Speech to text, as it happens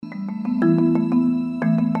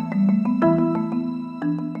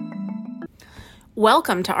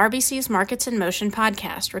Welcome to RBC's Markets in Motion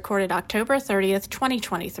podcast, recorded October 30th,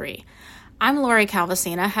 2023. I'm Lori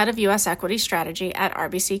Calvasina, Head of U.S. Equity Strategy at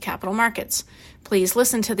RBC Capital Markets. Please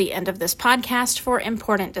listen to the end of this podcast for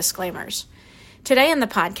important disclaimers. Today in the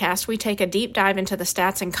podcast, we take a deep dive into the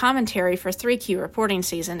stats and commentary for 3Q reporting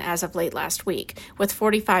season as of late last week, with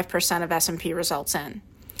 45% of S&P results in.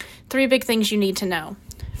 Three big things you need to know.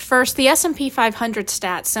 First, the S&P 500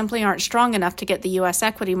 stats simply aren't strong enough to get the U.S.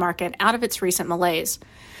 equity market out of its recent malaise.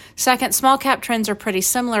 Second, small cap trends are pretty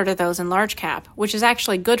similar to those in large cap, which is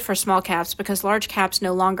actually good for small caps because large caps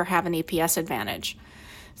no longer have an EPS advantage.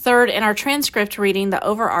 Third, in our transcript reading, the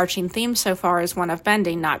overarching theme so far is one of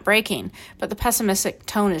bending, not breaking, but the pessimistic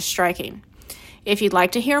tone is striking. If you'd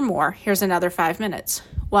like to hear more, here's another 5 minutes.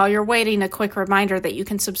 While you're waiting, a quick reminder that you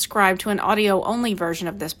can subscribe to an audio-only version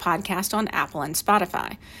of this podcast on Apple and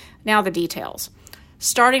Spotify. Now the details.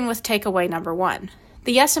 Starting with takeaway number one.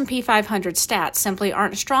 The S&P 500 stats simply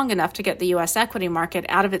aren't strong enough to get the U.S. equity market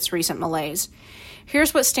out of its recent malaise.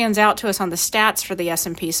 Here's what stands out to us on the stats for the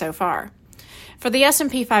S&P so far. For the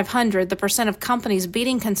S&P 500, the percent of companies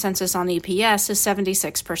beating consensus on EPS is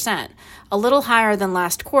 76%, a little higher than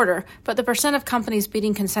last quarter, but the percent of companies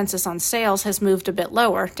beating consensus on sales has moved a bit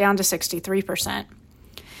lower, down to 63%.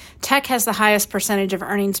 Tech has the highest percentage of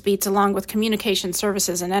earnings beats along with communication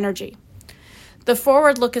services and energy. The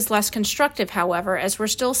forward look is less constructive, however, as we're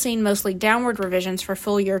still seeing mostly downward revisions for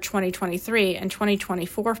full year 2023 and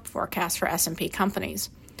 2024 forecasts for S&P companies.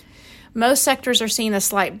 Most sectors are seeing a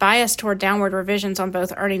slight bias toward downward revisions on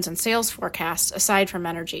both earnings and sales forecasts, aside from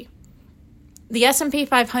energy. The S&P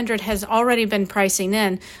 500 has already been pricing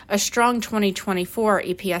in a strong 2024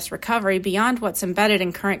 EPS recovery beyond what's embedded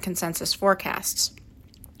in current consensus forecasts.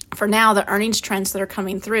 For now, the earnings trends that are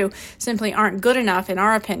coming through simply aren't good enough, in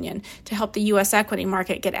our opinion, to help the U.S. equity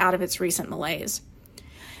market get out of its recent malaise.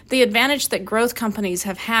 The advantage that growth companies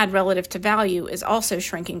have had relative to value is also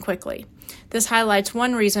shrinking quickly. This highlights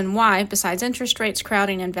one reason why, besides interest rates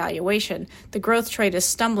crowding and valuation, the growth trade is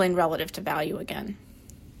stumbling relative to value again.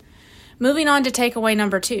 Moving on to takeaway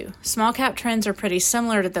number two, small cap trends are pretty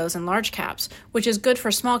similar to those in large caps, which is good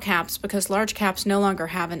for small caps because large caps no longer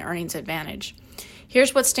have an earnings advantage.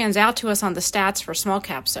 Here's what stands out to us on the stats for small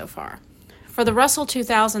caps so far. For the Russell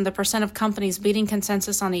 2000, the percent of companies beating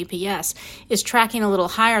consensus on EPS is tracking a little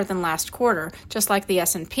higher than last quarter, just like the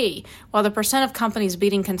S&P, while the percent of companies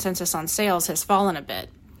beating consensus on sales has fallen a bit.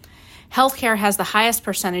 Healthcare has the highest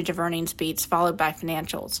percentage of earnings beats, followed by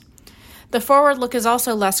financials. The forward look is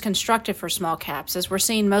also less constructive for small caps, as we're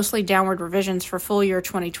seeing mostly downward revisions for full year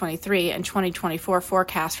 2023 and 2024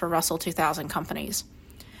 forecasts for Russell 2000 companies.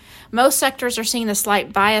 Most sectors are seeing a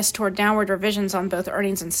slight bias toward downward revisions on both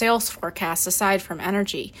earnings and sales forecasts, aside from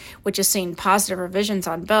energy, which is seeing positive revisions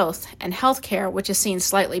on both, and healthcare, which is seeing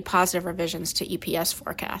slightly positive revisions to EPS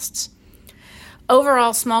forecasts.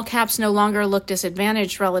 Overall, small caps no longer look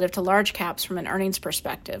disadvantaged relative to large caps from an earnings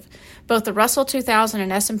perspective. Both the Russell 2000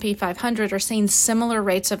 and S&P 500 are seeing similar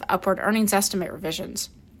rates of upward earnings estimate revisions.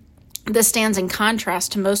 This stands in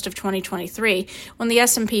contrast to most of 2023, when the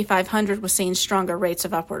S&P 500 was seeing stronger rates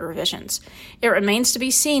of upward revisions. It remains to be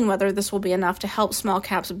seen whether this will be enough to help small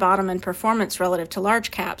caps bottom in performance relative to large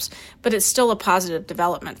caps, but it's still a positive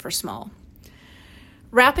development for small.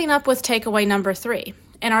 Wrapping up with takeaway number three.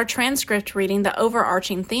 In our transcript reading, the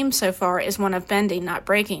overarching theme so far is one of bending, not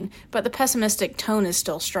breaking, but the pessimistic tone is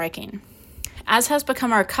still striking. As has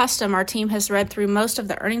become our custom, our team has read through most of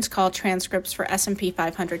the earnings call transcripts for S&P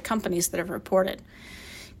 500 companies that have reported.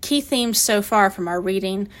 Key themes so far from our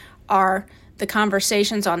reading are the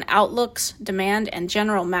conversations on outlooks, demand, and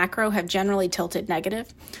general macro have generally tilted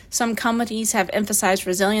negative. Some companies have emphasized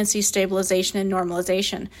resiliency, stabilization, and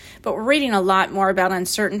normalization, but we're reading a lot more about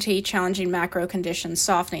uncertainty, challenging macro conditions,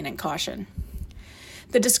 softening, and caution.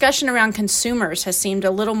 The discussion around consumers has seemed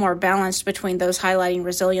a little more balanced between those highlighting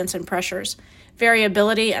resilience and pressures.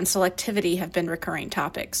 Variability and selectivity have been recurring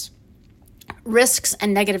topics. Risks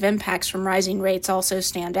and negative impacts from rising rates also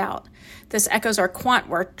stand out. This echoes our quant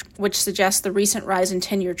work, which suggests the recent rise in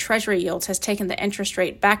 10-year Treasury yields has taken the interest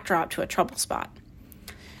rate backdrop to a trouble spot.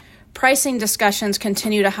 Pricing discussions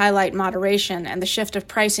continue to highlight moderation and the shift of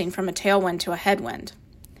pricing from a tailwind to a headwind.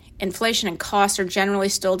 Inflation and costs are generally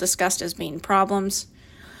still discussed as being problems.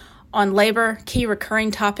 On labor, key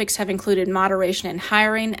recurring topics have included moderation in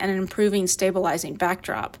hiring and an improving stabilizing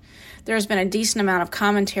backdrop. There has been a decent amount of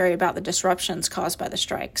commentary about the disruptions caused by the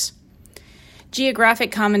strikes.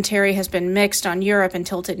 Geographic commentary has been mixed on Europe and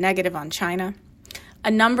tilted negative on China. A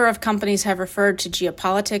number of companies have referred to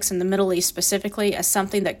geopolitics in the Middle East specifically as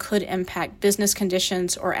something that could impact business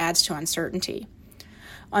conditions or adds to uncertainty.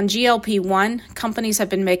 On GLP-1, companies have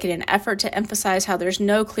been making an effort to emphasize how there's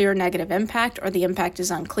no clear negative impact or the impact is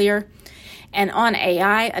unclear. And on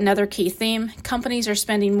AI, another key theme, companies are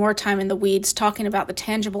spending more time in the weeds talking about the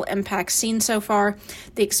tangible impacts seen so far,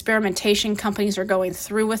 the experimentation companies are going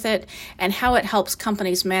through with it, and how it helps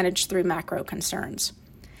companies manage through macro concerns.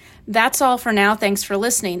 That's all for now. Thanks for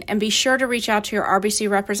listening, and be sure to reach out to your RBC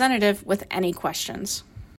representative with any questions.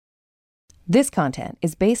 This content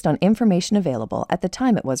is based on information available at the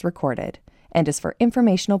time it was recorded and is for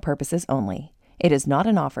informational purposes only. It is not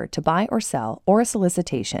an offer to buy or sell or a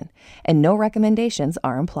solicitation, and no recommendations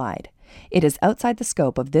are implied. It is outside the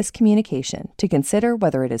scope of this communication to consider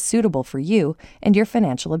whether it is suitable for you and your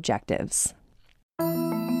financial objectives.